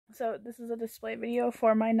So this is a display video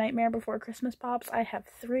for my Nightmare Before Christmas pops. I have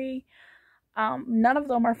 3. None of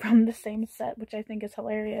them are from the same set, which I think is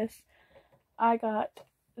hilarious. I got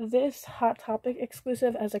this Hot Topic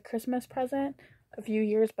exclusive as a Christmas present a few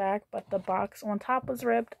years back, but the box on top was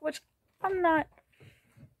ripped, which I'm not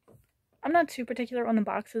too particular on the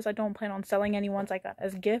boxes. I don't plan on selling any ones I got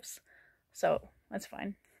as gifts, so that's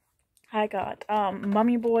fine. I got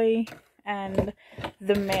Mummy Boy and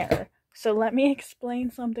the Mayor. So let me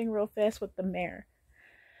explain something real fast with the Mayor.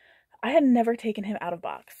 I had never taken him out of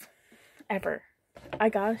box, ever. I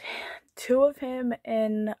got 2 of him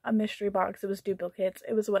in a mystery box. It was duplicates.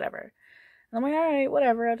 It was whatever. And I'm like, alright,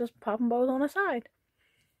 whatever. I'll just pop them both on the side.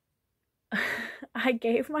 I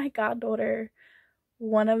gave my goddaughter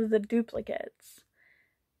one of the duplicates.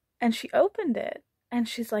 And she opened it. And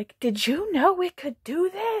she's like, did you know it could do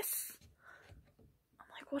this? I'm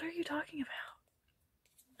like, what are you talking about?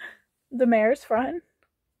 The Mayor's front.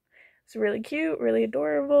 It's really cute, really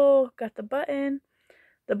adorable. Got the button.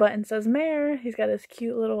 The button says Mayor. He's got his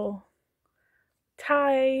cute little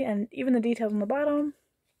tie and even the details on the bottom.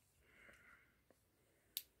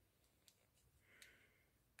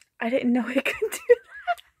 I didn't know it could do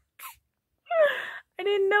that. I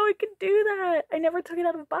didn't know it could do that. I never took it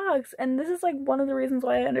out of a box. And this is like one of the reasons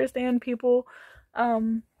why I understand people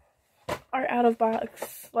are out of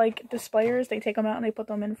box like displayers. They take them out and they put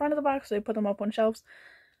them in front of the box, so they put them up on shelves.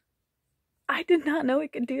 I did not know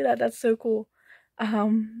it could do that. That's so cool.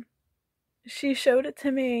 She showed it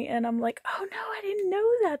to me and I'm like, oh no, I didn't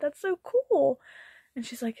know that. That's so cool. And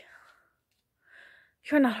she's like,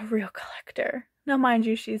 you're not a real collector. Now mind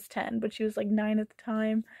you, she's 10, but she was like 9 at the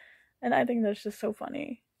time. And I think that's just so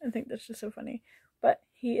funny. But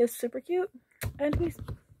he is super cute. And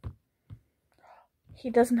he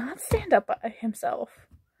does not stand up by himself.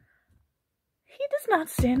 He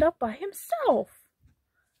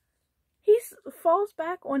falls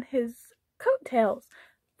back on his coattails.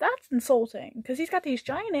 That's insulting, because he's got these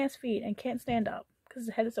giant ass feet and can't stand up because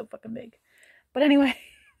his head is so fucking big. But anyway,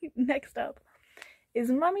 next up is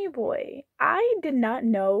Mummy Boy. I did not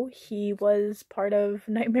know he was part of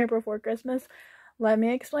Nightmare Before Christmas. Let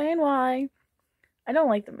me explain why. I don't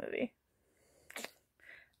like the movie.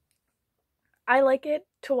 I like it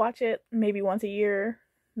to watch it maybe once a year,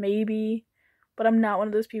 maybe, but I'm not one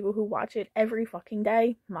of those people who watch it every fucking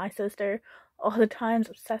day. My sister, all the time's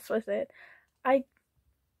obsessed with it. I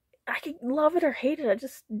could love it or hate it. I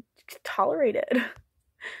just tolerate it.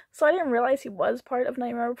 So I didn't realize he was part of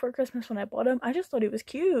Nightmare Before Christmas when I bought him. I just thought he was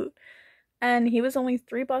cute. And he was only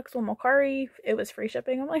 $3 on Mercari. It was free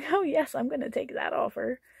shipping. I'm like, oh yes, I'm gonna take that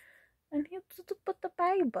offer. And he has to put the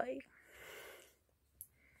baby.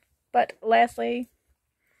 But lastly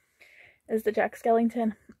is the Jack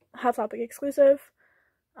Skellington Hot Topic exclusive.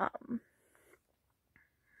 I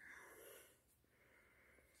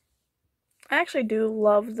actually do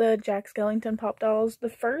love the Jack Skellington pop dolls. The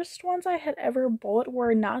first ones I had ever bought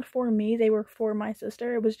were not for me, they were for my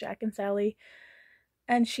sister. It was Jack and Sally.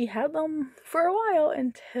 And she had them for a while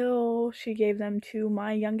until she gave them to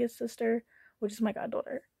my youngest sister, which is my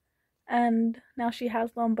goddaughter. And now she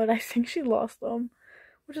has them, but I think she lost them,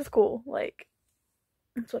 which is cool. Like,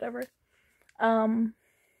 it's whatever. But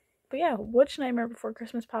yeah, which Nightmare Before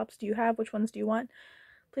Christmas pops do you have? Which ones do you want?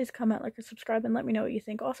 Please comment, like, or subscribe, and let me know what you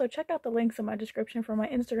think. Also, check out the links in my description for my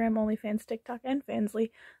Instagram, OnlyFans, TikTok, and Fansly.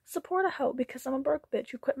 Support a hoe, because I'm a broke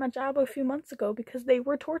bitch who quit my job a few months ago because they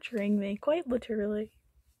were torturing me, quite literally.